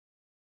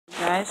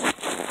guys?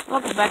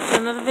 Welcome back to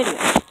another video.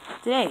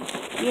 Today,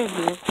 we're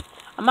here.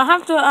 I'm gonna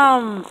have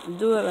to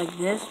do it like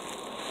this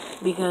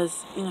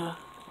because, you know.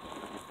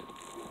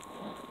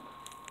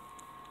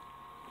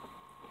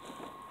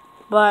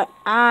 But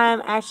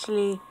I'm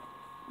actually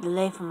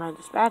delayed from my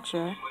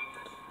dispatcher.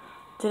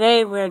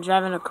 Today we're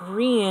driving a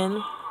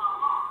Korean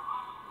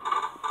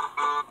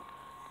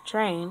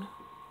train.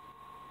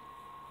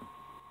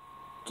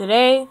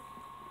 Today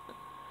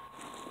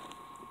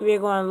we're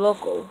going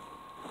local.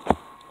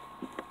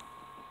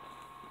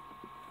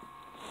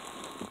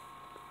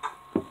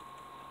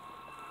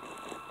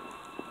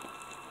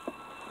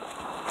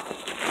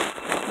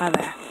 My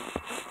bad.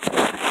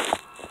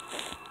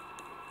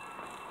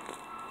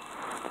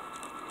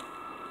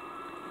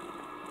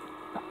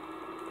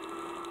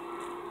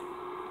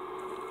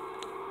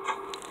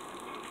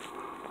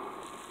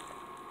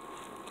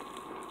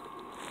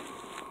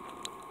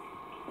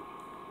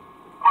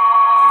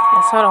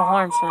 That's how the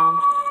horn sound.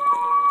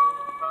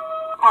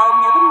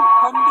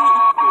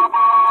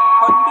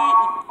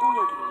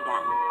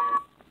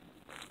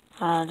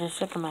 Just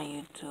checking my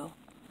YouTube.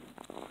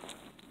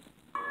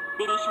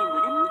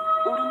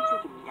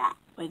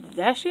 Wait, did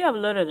I actually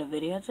upload a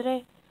video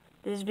today?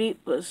 This beat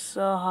was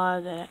so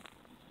hard that...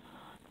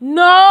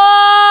 No!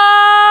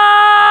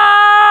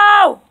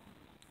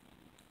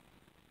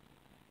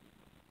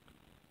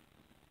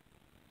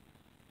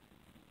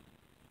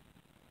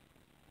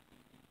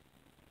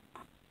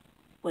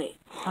 Wait,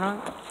 hold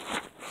on.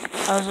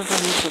 I was looking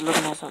at YouTube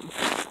looking at something.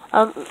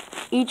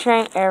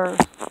 E-train error.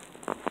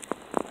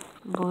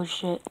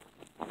 Bullshit.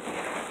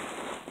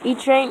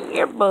 E-train,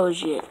 you're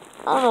bullshit.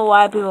 I don't know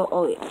why people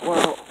always,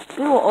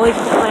 people always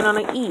complain on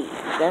an E.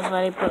 That's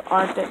why they put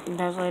R,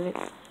 that's why they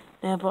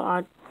put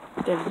R,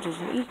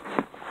 just an E.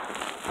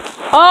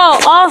 Oh,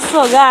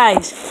 also,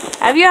 guys,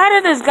 have you heard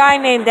of this guy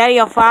named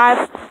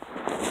Daddy05?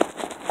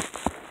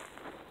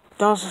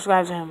 Don't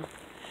subscribe to him.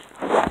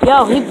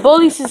 Yo, he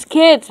bullies his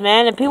kids,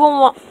 man, and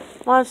people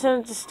want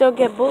him to still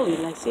get bullied.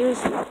 Like,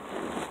 seriously.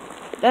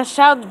 That's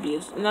child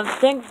abuse. And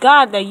thank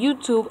God that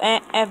YouTube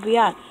and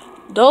FBI,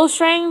 those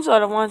trains are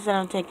the ones that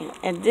I'm taking.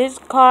 And these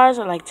cars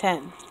are like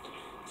 10.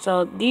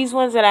 So these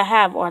ones that I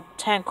have are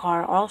 10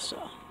 car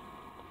also.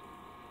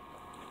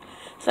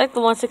 It's like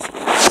the 160.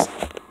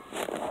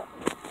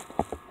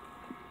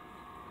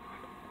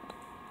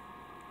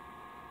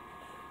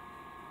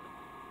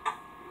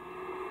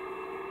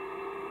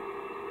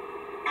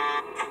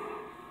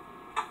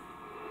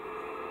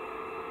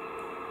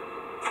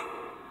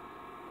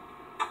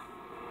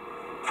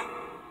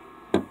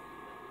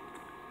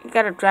 You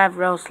gotta drive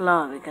real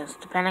slow because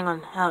depending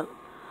on how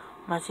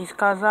much these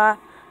cars are,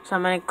 so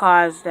many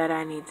cars that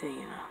I need to,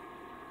 you know.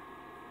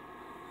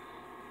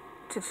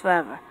 It takes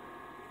forever.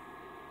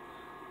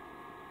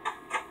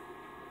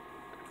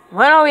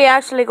 When are we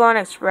actually going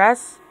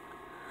express?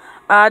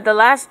 The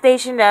last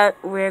station that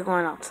we're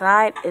going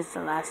outside is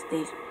the last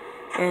station.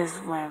 Is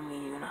when we,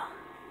 you know.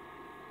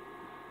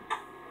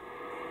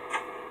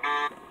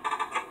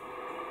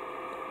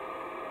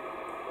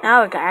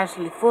 Now we can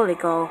actually fully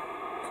go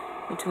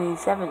between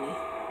 70.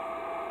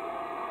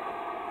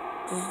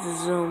 This is the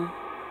zoom.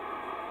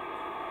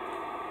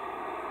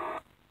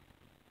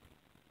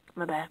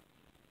 My bad.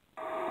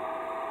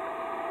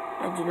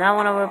 I do not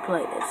want to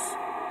replay this.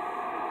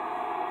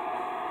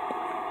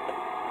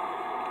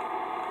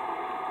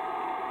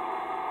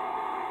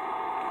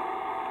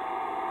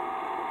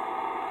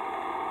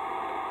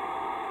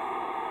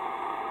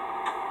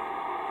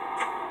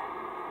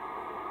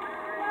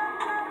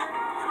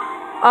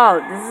 Oh,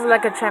 this is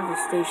like a traffic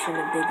station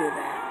if they do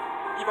that.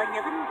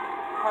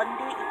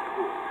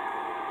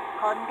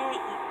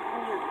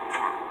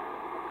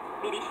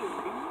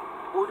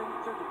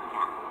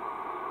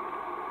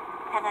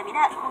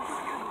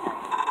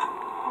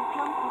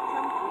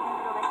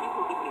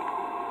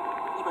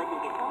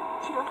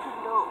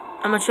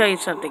 I'm gonna show you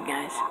something,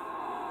 guys.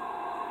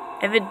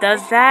 If it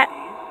does that,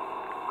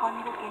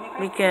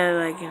 we can,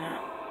 like, you know.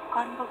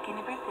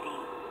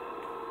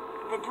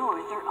 The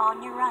doors are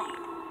on your right.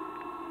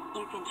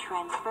 You can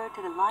transfer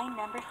to the line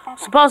number 7.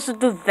 Supposed to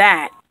do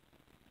that.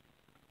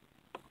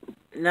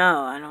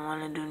 No, I don't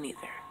want to do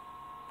neither.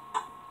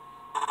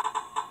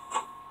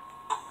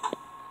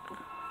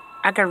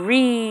 I can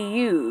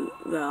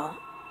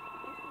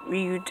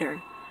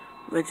U-turn,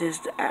 which is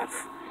the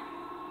F.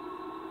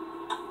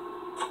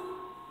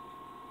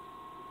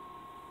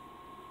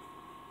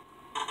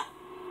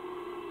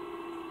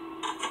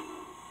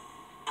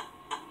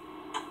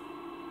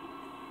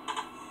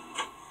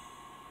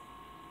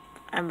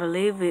 I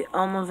believe we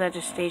almost at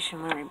the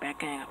station when we're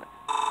backing up.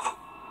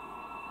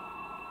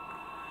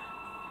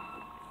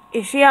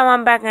 You see how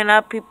I'm backing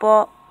up,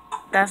 people?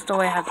 That's the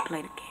way I have to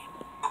play the game.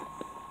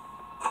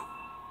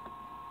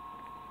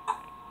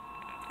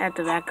 I have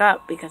to back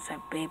up because I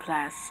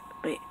bypassed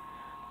the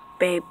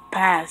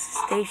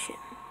station.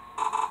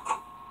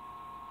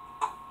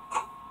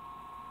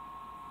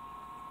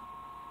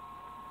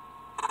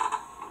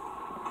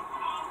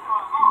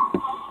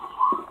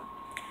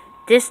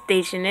 This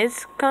station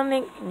is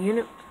Connect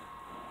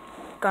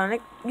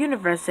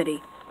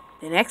University.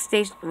 The next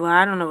station, well,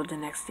 I don't know what the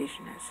next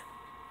station is.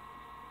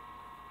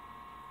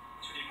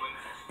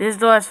 This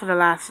door is for the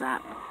last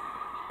stop.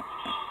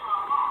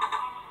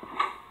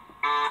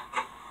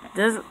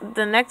 The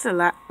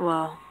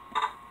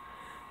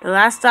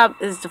last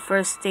stop is the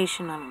first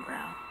station on the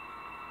ground.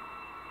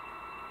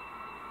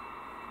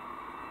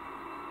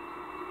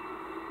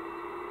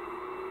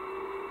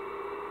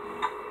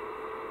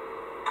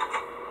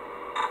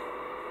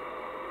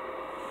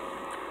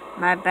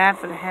 My bad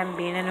for the hand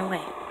being in the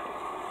way.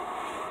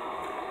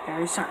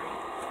 Very sorry.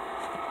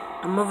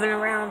 I'm moving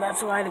around,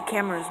 that's why the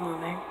camera is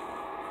moving.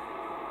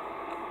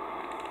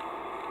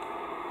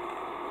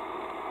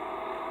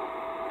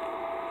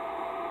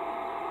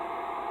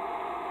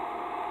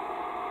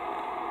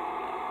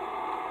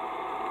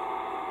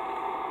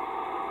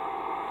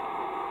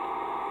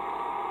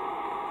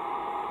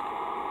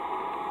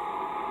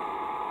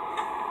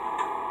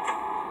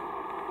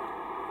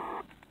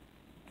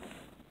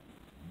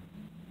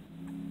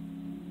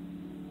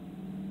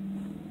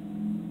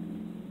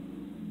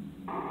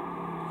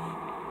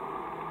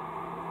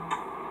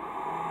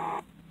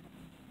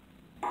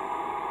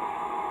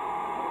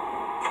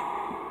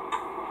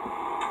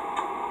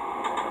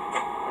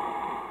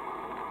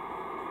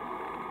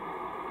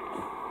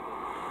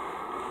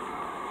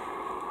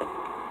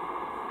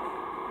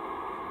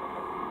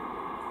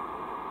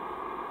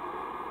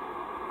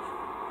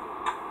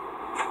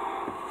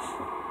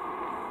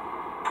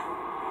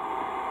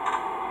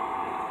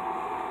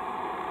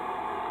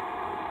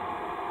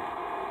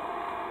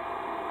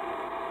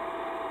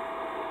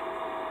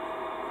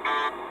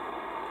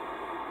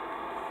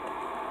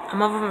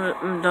 I'm over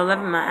the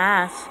left of my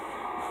ass.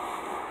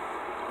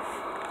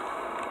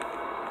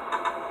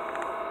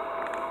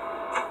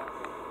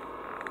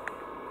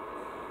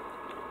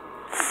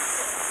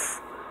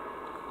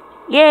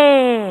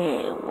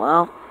 Yeah,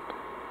 well.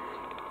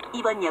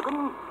 이번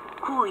역은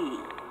 9위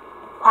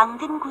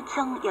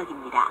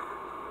광진구청역입니다.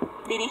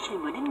 내리실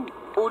문은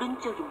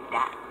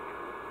오른쪽입니다.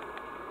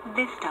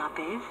 This stop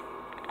is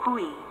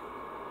 9위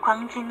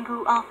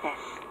광진구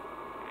office.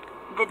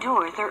 The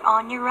doors are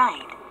on your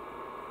right.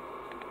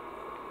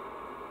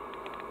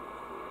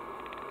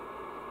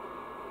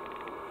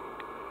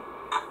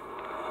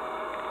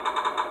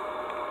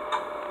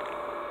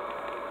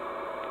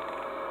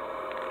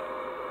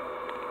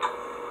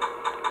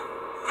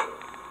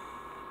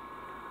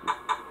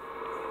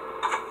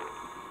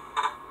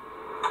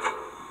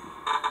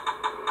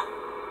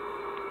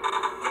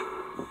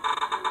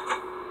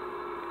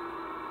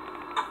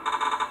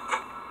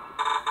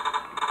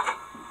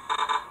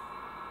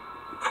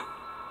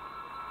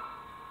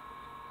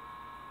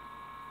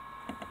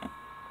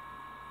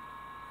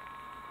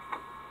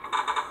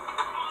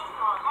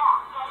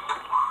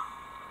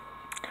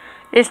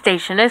 This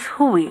station is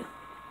Hui.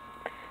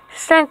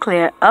 Stand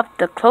clear of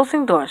the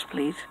closing doors,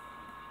 please.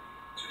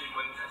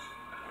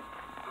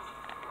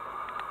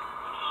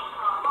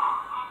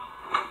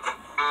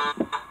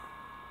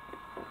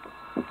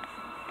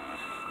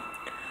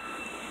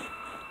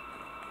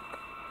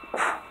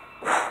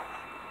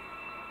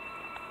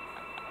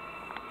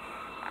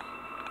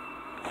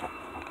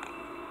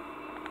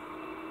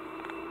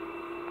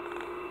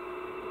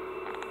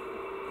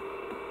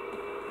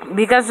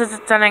 Because it's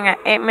turning at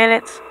 8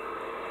 minutes,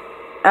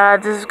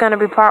 this is going to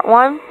be part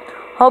 1.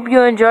 Hope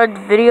you enjoyed the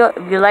video.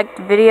 If you liked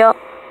the video,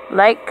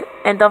 like,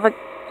 and don't forget,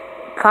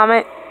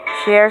 comment,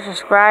 share,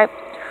 subscribe.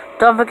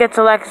 Don't forget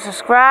to like and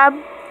subscribe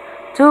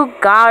to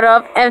God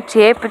of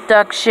MTA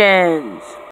Productions.